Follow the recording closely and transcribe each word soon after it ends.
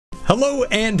Hello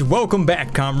and welcome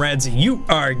back, comrades. You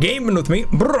are gaming with me,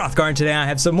 Brothgar, and today I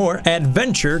have some more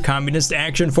adventure communist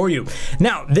action for you.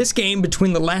 Now, this game,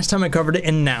 between the last time I covered it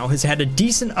and now, has had a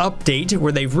decent update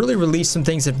where they've really released some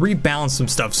things that rebalanced some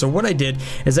stuff. So what I did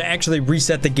is I actually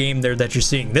reset the game there that you're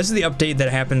seeing. This is the update that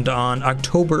happened on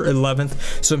October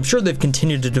 11th, so I'm sure they've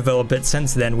continued to develop it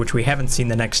since then, which we haven't seen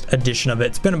the next edition of it.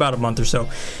 It's been about a month or so.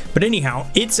 But anyhow,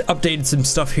 it's updated some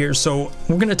stuff here, so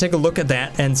we're going to take a look at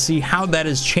that and see how that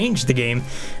has changed the game,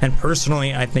 and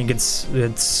personally I think it's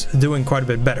doing quite a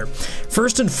bit better.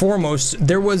 First and foremost,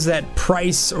 there was that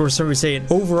price, or so we say, an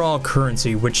overall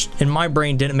currency, which in my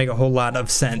brain didn't make a whole lot of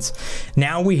sense.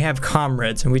 Now we have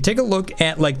comrades, and we take a look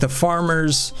at like the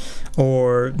farmers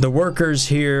or the workers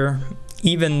here,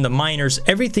 even the miners.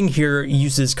 Everything here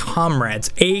uses comrades,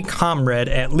 a comrade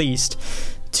at least,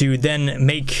 to then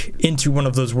make into one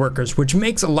of those workers, which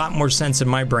makes a lot more sense in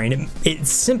my brain. It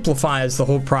simplifies the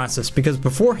whole process, because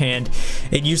beforehand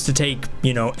it used to take,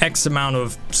 you know, X amount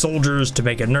of soldiers to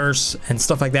make a nurse and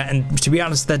stuff like that, and to be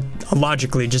honest, that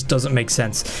logically just doesn't make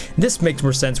sense. This makes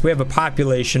more sense. We have a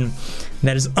population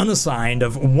that is unassigned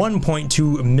of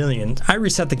 1.2 million. I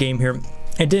reset the game here.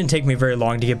 It didn't take me very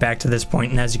long to get back to this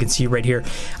point, and as you can see right here,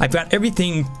 I've got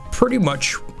everything pretty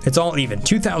much, it's all even.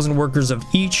 2,000 workers of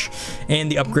each,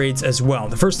 and the upgrades as well.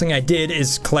 The first thing I did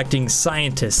is collecting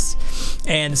scientists,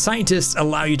 and scientists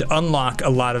allow you to unlock a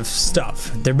lot of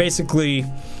stuff. They're basically...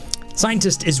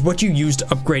 Scientist is what you use to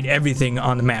upgrade everything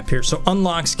on the map here. So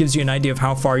unlocks gives you an idea of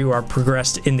how far you are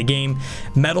progressed in the game.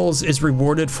 Metals is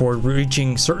rewarded for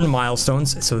reaching certain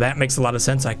milestones, so that makes a lot of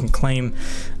sense. I can claim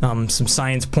some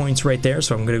science points right there,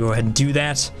 so I'm going to go ahead and do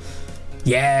that.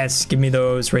 Yes, give me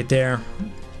those right there.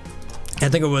 I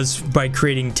think it was by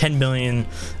creating 10 million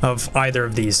of either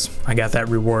of these, I got that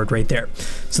reward right there.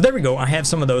 So there we go, I have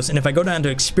some of those, and if I go down to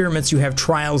experiments, you have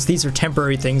trials. These are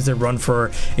temporary things that run for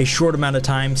a short amount of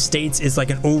time. States is like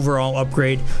an overall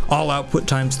upgrade, all output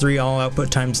times 3, all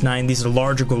output times 9. These are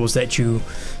larger goals that you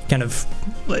kind of,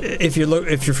 if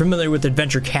you're familiar with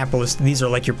Adventure Capitalist, these are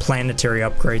like your planetary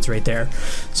upgrades right there.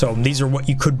 So these are what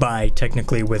you could buy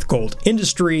technically with gold.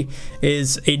 Industry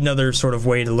is another sort of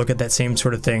way to look at that same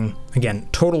sort of thing. Again,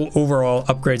 total overall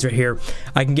upgrades right here.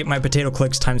 I can get my potato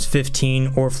clicks times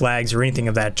 15 or flags or anything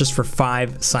of that just for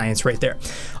 5 science right there.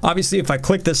 Obviously, if I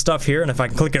click this stuff here, and if I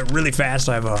can click it really fast,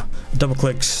 I have a double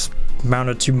clicks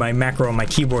mounted to my macro on my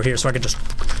keyboard here, so I can just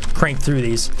crank through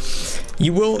these.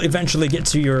 You will eventually get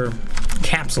to your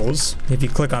capsules. If you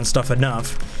click on stuff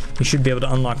enough, you should be able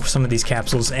to unlock some of these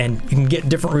capsules, and you can get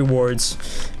different rewards,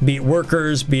 be it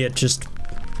workers, be it just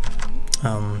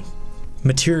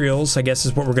materials, I guess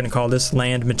is what we're going to call this.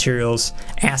 Land, materials,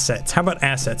 assets. How about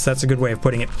assets? That's a good way of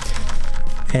putting it.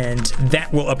 And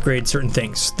that will upgrade certain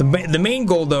things. The main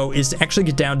goal, though, is to actually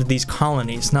get down to these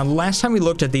colonies. Now, the last time we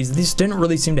looked at these didn't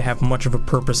really seem to have much of a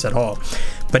purpose at all.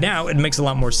 But now it makes a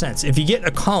lot more sense. If you get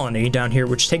a colony down here,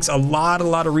 which takes a lot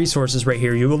of resources right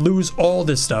here, you will lose all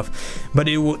this stuff, but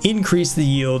it will increase the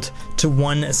yield to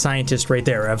 1 scientist right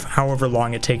there of however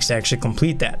long it takes to actually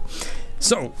complete that.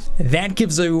 So that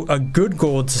gives you a good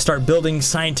goal to start building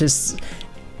scientists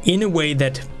in a way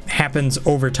that happens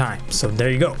over time. So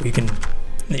there you go.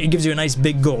 It gives you a nice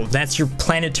big goal. That's your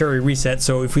planetary reset.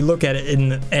 So if we look at it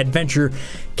in adventure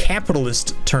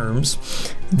capitalist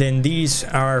terms, then these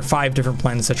are 5 different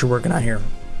planets that you're working on here.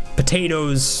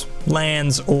 Potatoes,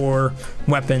 lands, ore,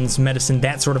 weapons, medicine,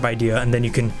 that sort of idea. And then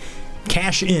you can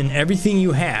cash in everything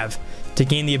you have to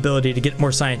gain the ability to get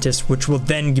more scientists, which will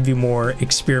then give you more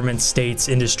experiments, states,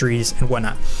 industries, and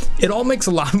whatnot. It all makes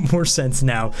a lot more sense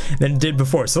now than it did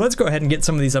before. So let's go ahead and get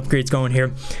some of these upgrades going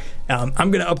here.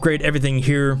 I'm going to upgrade everything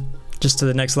here just to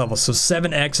the next level. So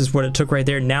 7x is what it took right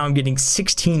there. Now I'm getting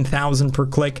 16,000 per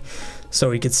click.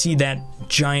 So you can see that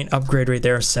giant upgrade right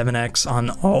there, 7x on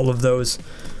all of those.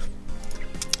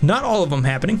 Not all of them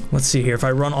happening. Let's see here. If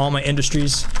I run all my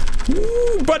industries,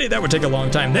 ooh, buddy, that would take a long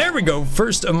time. There we go.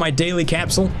 First of my daily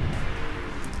capsule.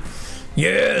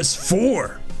 Yes,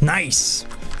 4. Nice.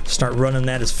 Start running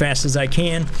that as fast as I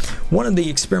can. One of the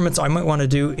experiments I might want to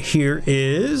do here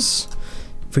is,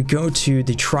 if we go to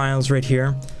the trials right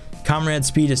here, comrade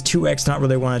speed is 2x, not what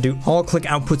I want to do. All click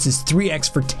outputs is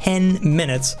 3x for 10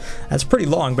 minutes. That's pretty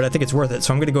long, but I think it's worth it.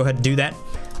 So I'm going to go ahead and do that.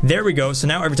 There we go. So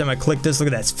now every time I click this, look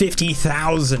at that, it's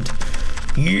 50,000.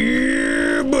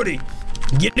 Yeah, buddy.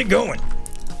 Get it going.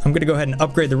 I'm going to go ahead and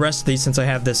upgrade the rest of these since I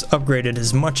have this upgraded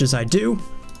as much as I do.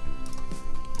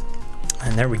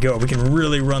 And there we go. We can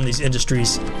really run these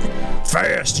industries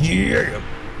fast. Yeah.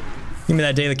 Give me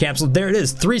that daily capsule. There it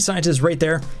is. 3 scientists right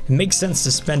there. It makes sense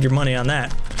to spend your money on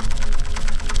that.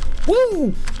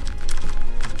 Woo!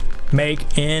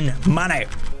 Making money.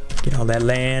 Get all that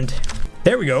land.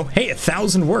 There we go. Hey,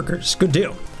 1,000 workers. Good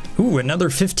deal. Ooh, another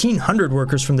 1,500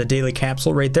 workers from the daily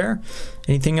capsule right there.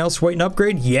 Anything else waiting to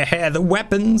upgrade? Yeah, the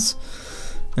weapons.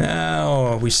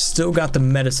 Oh, we still got the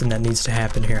medicine that needs to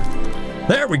happen here.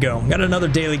 There we go. Got another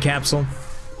daily capsule.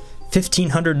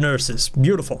 1,500 nurses.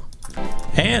 Beautiful.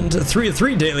 And 3 of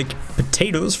 3 daily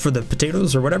potatoes for the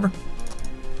potatoes or whatever.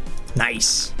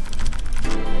 Nice.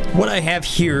 What I have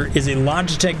here is a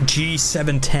Logitech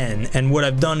G710, and what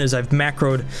I've done is I've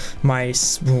macroed my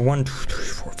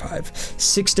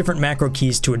 6 different macro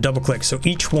keys to a double click, so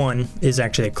each one is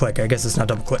actually a click. I guess it's not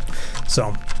double click.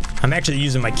 So I'm actually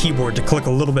using my keyboard to click a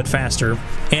little bit faster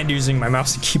and using my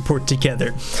mouse and keyboard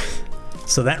together.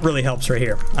 So that really helps right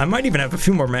here. I might even have a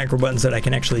few more macro buttons that I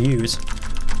can actually use,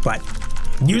 but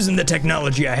using the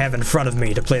technology I have in front of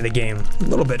me to play the game a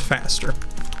little bit faster.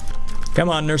 Come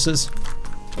on, nurses.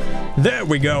 There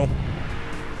we go.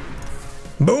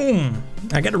 Boom.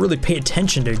 I gotta really pay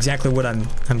attention to exactly what I'm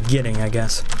getting, I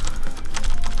guess.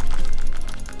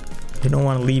 You don't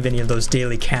want to leave any of those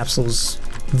daily capsules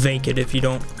vacant if you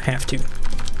don't have to.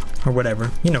 Or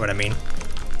whatever. You know what I mean.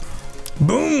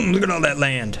 Boom! Look at all that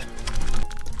land.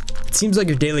 It seems like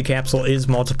your daily capsule is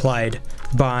multiplied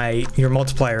by your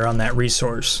multiplier on that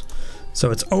resource.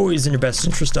 So it's always in your best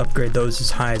interest to upgrade those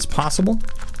as high as possible.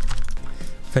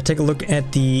 If I take a look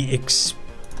at the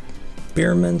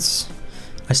experiments,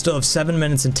 I still have 7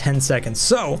 minutes and 10 seconds.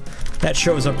 So that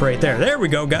shows up right there. There we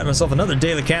go. Got myself another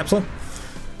daily capsule.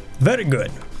 Very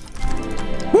good.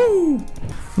 Woo!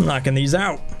 I'm knocking these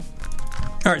out.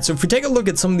 All right, so if we take a look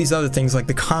at some of these other things, like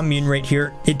the commune right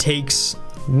here, it takes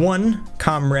 1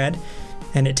 comrade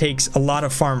and it takes a lot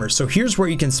of farmers. So here's where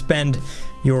you can spend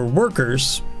your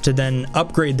workers to then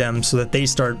upgrade them so that they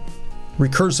start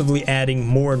recursively adding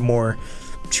more and more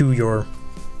to your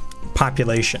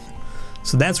population.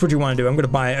 So that's what you want to do. I'm going to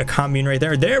buy a commune right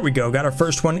there. There we go. Got our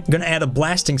first one. Going to add a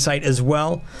blasting site as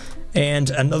well. And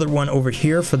another one over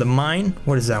here for the mine.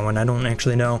 What is that one? I don't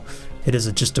actually know. It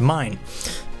is just a mine.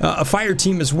 A fire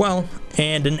team as well.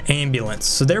 And an ambulance.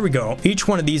 So there we go. Each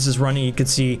one of these is running. You can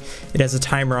see it has a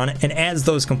timer on it. And as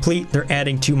those complete, they're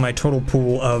adding to my total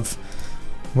pool of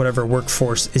whatever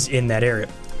workforce is in that area.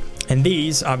 And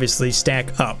these obviously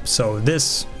stack up. So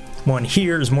this one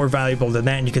here is more valuable than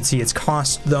that, and you can see its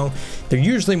cost, though they're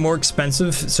usually more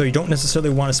expensive, so you don't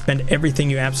necessarily want to spend everything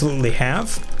you absolutely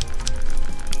have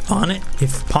on it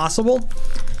if possible,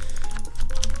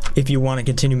 if you want to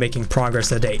continue making progress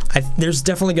that day. There's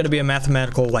definitely going to be a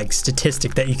mathematical like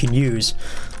statistic that you can use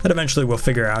that eventually we'll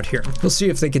figure out here. We'll see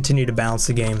if they continue to balance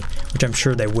the game, which I'm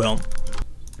sure they will.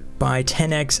 Buy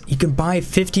 10x, you can buy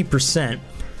 50%.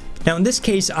 Now in this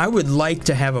case, I would like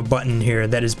to have a button here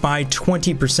that is buy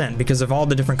 20% because of all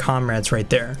the different comrades right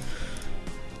there.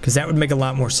 Because that would make a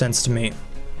lot more sense to me.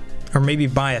 Or maybe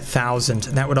buy 1,000.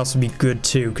 That would also be good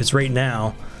too, because right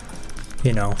now,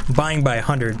 you know, buying by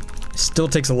 100 still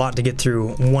takes a lot to get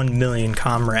through 1 million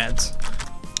comrades.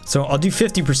 So I'll do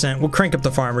 50%. We'll crank up the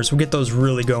farmers. We'll get those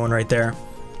really going right there.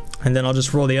 And then I'll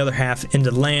just roll the other half into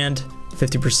land,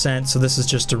 50%. So this is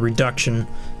just a reduction,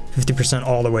 50%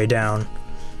 all the way down.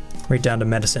 Right down to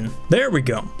medicine. There we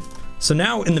go. So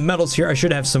now in the metals here, I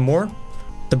should have some more.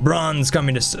 The bronze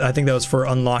coming to, I think that was for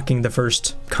unlocking the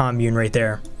first commune right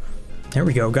there. There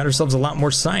we go. Got ourselves a lot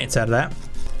more science out of that.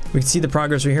 We can see the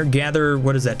progress right here. Gather,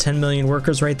 what is that, 10 million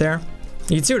workers right there?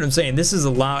 You can see what I'm saying. This is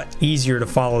a lot easier to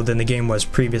follow than the game was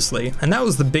previously. And that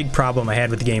was the big problem I had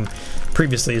with the game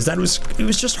previously, is that it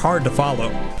was just hard to follow.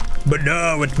 But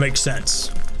now it makes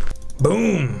sense.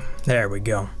 Boom. There we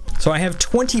go. So I have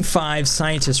 25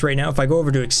 scientists right now. If I go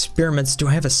over to experiments, do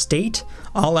I have a state?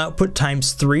 All output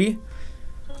times 3.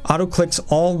 Auto clicks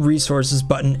all resources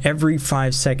button every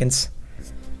 5 seconds.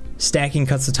 Stacking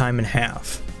cuts the time in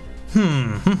half.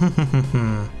 I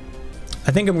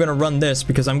think I'm gonna run this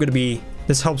because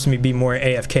this helps me be more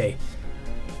AFK.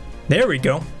 There we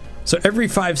go. So every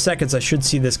 5 seconds I should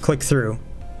see this click through.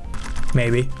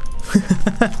 Maybe.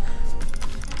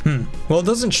 Well, it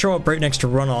doesn't show up right next to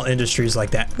run all industries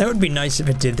like that. That would be nice if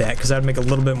it did that, because that would make a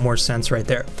little bit more sense right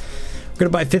there. I'm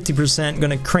gonna buy 50%,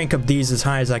 gonna crank up these as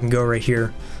high as I can go right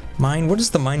here. Mine, what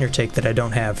does the miner take that I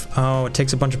don't have? Oh, it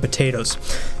takes a bunch of potatoes.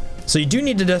 So you do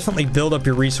need to definitely build up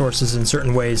your resources in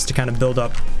certain ways to kind of build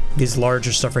up these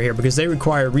larger stuff right here, because they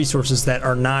require resources that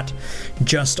are not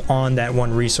just on that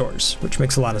one resource, which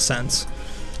makes a lot of sense.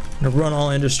 I'm gonna run all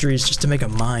industries just to make a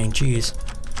mine, jeez.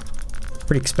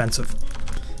 Pretty expensive.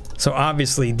 So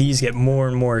obviously these get more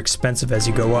and more expensive as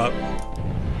you go up.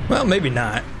 Well, maybe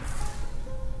not.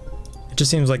 It just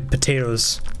seems like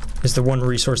potatoes is the one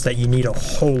resource that you need a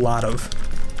whole lot of.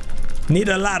 Need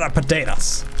a lot of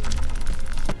potatoes.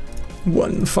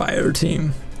 One fire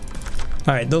team.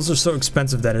 Alright, those are so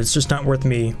expensive that it's just not worth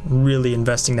me really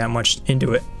investing that much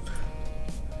into it.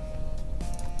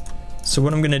 So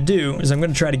what I'm going to do is I'm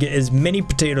going to try to get as many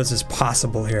potatoes as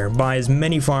possible here. Buy as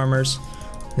many farmers.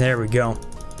 There we go.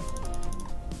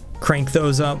 Crank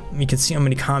those up. You can see how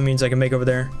many communes I can make over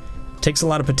there. Takes a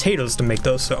lot of potatoes to make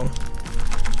those, so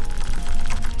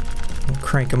we'll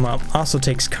crank them up. Also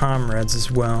takes comrades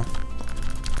as well.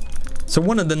 So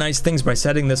one of the nice things by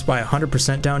setting this by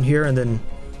 100% down here and then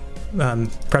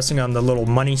pressing on the little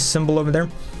money symbol over there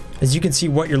is you can see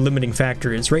what your limiting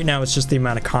factor is. Right now it's just the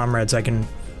amount of comrades I can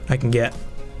get.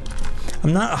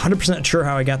 I'm not 100% sure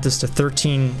how I got this to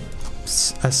 13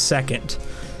 a second.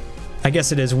 I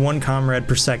guess it is 1 comrade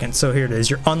per second. So here it is.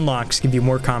 Your unlocks give you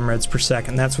more comrades per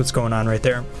second. That's what's going on right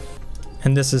there.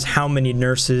 And this is how many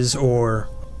nurses or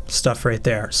stuff right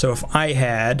there. So if I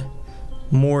had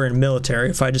more in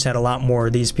military, if I just had a lot more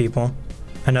of these people,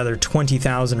 another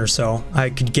 20,000 or so,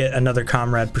 I could get another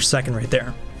comrade per second right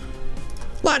there.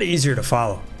 A lot easier to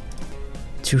follow.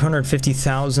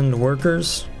 250,000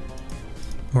 workers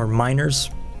or miners.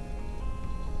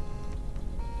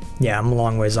 Yeah, I'm a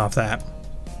long ways off that.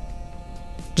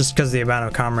 Just because of the amount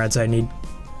of comrades I need.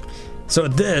 So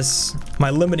this,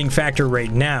 my limiting factor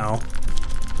right now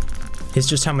is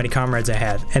just how many comrades I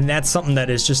had. And that's something that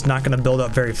is just not going to build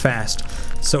up very fast.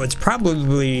 So it's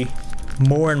probably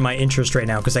more in my interest right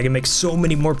now, because I can make so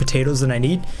many more potatoes than I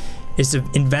need, is to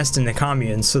invest in the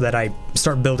communes so that I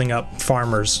start building up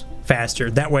farmers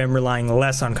faster. That way I'm relying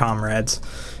less on comrades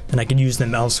and I can use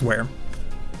them elsewhere.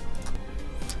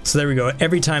 So there we go.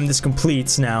 Every time this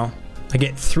completes now, I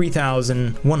get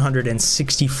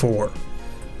 3,164.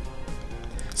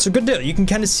 So good deal. You can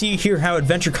kind of see here how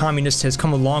Adventure Communist has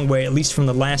come a long way, at least from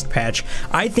the last patch.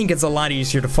 I think it's a lot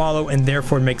easier to follow and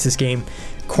therefore makes this game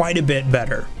quite a bit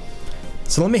better.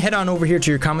 So let me head on over here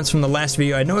to your comments from the last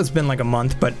video. I know it's been like a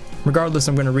month, but regardless,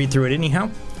 I'm going to read through it anyhow.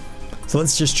 So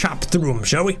let's just chop through them,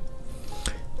 shall we?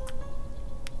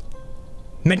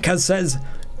 Metkaz says,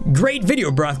 "Great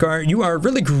video, Brothgar. You are a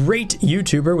really great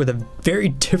YouTuber with a very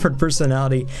different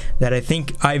personality that I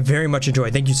think I very much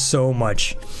enjoy. Thank you so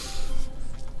much."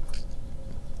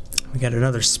 We got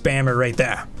another spammer right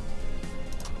there.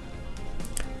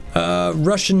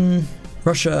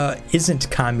 Russia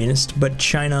isn't communist, but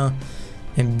China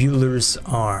and Belarus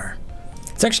are.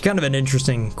 It's actually kind of an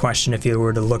interesting question if you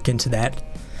were to look into that.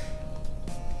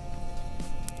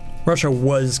 Russia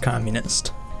was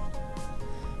communist.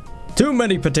 Too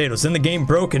many potatoes, and the game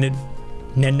broke, and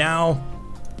now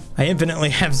I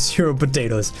infinitely have 0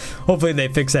 potatoes. Hopefully they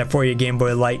fix that for you, Game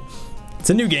Boy Light. It's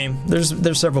a new game.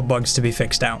 There's several bugs to be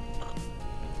fixed out.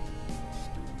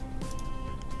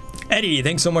 Eddie,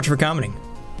 thanks so much for commenting.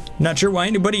 Not sure why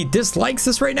anybody dislikes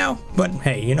this right now, but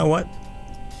hey, you know what?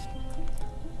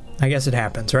 I guess it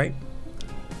happens, right?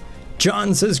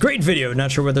 John says, "Great video."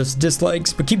 Not sure whether it's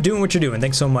dislikes, but keep doing what you're doing.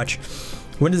 Thanks so much.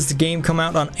 When does the game come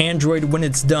out on Android? When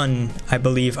it's done, I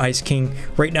believe, Ice King.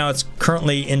 Right now it's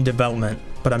currently in development,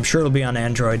 but I'm sure it'll be on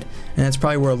Android, and that's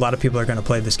probably where a lot of people are going to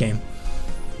play this game.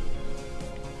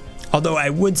 Although I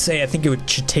would say I think it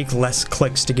should take less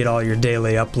clicks to get all your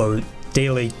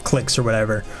daily clicks or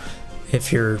whatever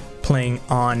if you're playing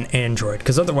on Android,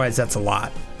 because otherwise that's a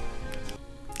lot.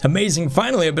 Amazing.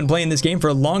 Finally, I've been playing this game for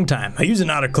a long time. I use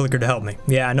an auto clicker to help me.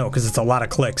 Yeah, I know, because it's a lot of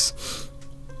clicks.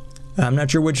 I'm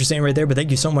not sure what you're saying right there, but thank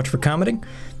you so much for commenting.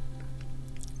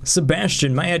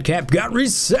 Sebastian, my ad cap got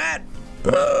reset.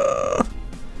 I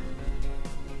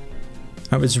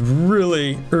was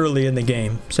really early in the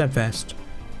game. Set fast.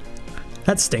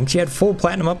 That stinks. You had full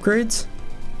platinum upgrades?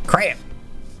 Crap.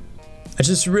 I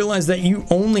just realized that you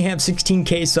only have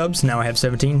 16k subs. Now I have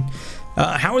 17.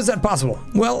 How is that possible?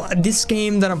 Well, this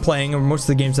game that I'm playing, or most of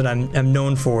the games that I'm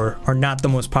known for, are not the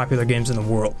most popular games in the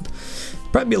world.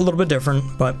 Probably a little bit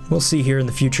different, but we'll see here in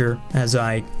the future as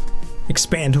I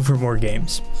expand over more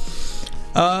games.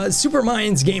 Super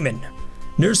Minds Gaming.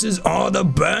 Nurses are the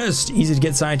best. Easy to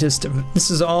get scientists. This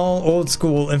is all old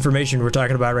school information we're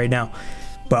talking about right now,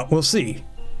 but we'll see.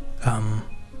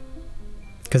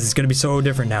 Because it's going to be so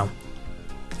different now.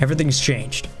 Everything's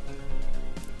changed.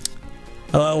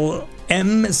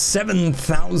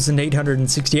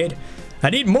 M7868. I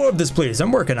need more of this, please.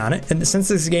 I'm working on it. And since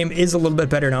this game is a little bit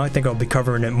better now, I think I'll be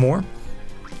covering it more.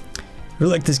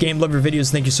 Really like this game. Love your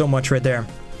videos. Thank you so much right there.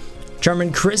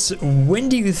 Charmin Chris, when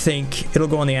do you think it'll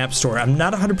go on the App Store? I'm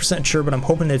not 100% sure, but I'm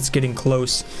hoping it's getting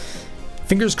close.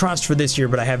 Fingers crossed for this year,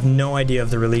 but I have no idea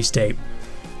of the release date.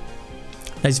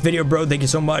 Nice video, bro. Thank you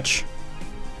so much.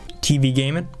 TV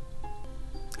Gaming.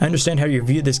 I understand how you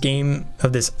view this game,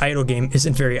 of this idle game,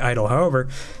 isn't very idle. However,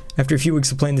 after a few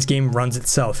weeks of playing, this game runs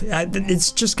itself.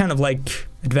 It's just kind of like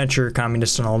Adventure,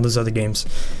 Communist, and all those other games,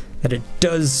 that it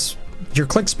does, your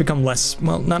clicks become less,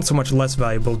 well, not so much less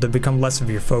valuable, they become less of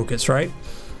your focus, right?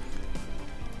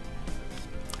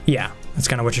 Yeah, that's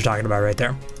kind of what you're talking about right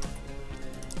there.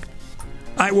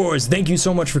 iWars, thank you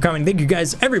so much for coming. Thank you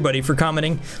guys, everybody, for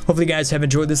commenting. Hopefully you guys have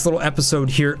enjoyed this little episode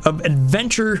here of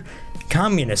Adventure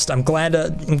Communist. I'm glad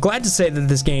to say that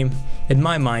this game, in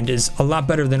my mind, is a lot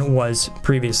better than it was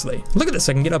previously. Look at this,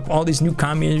 I can get up all these new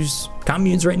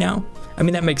communes right now. I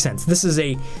mean, that makes sense. This is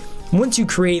a, once you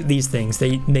create these things,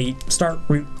 they start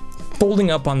folding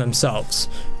up on themselves,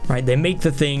 right? They make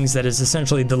the things that is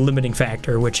essentially the limiting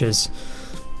factor, which is,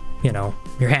 you know,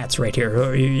 your hats right here,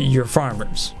 or your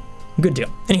farmers. Good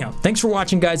deal. Anyhow, thanks for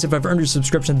watching, guys. If I've earned your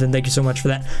subscription, then thank you so much for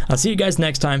that. I'll see you guys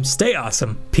next time. Stay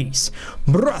awesome. Peace.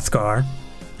 Brothgar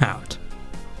out.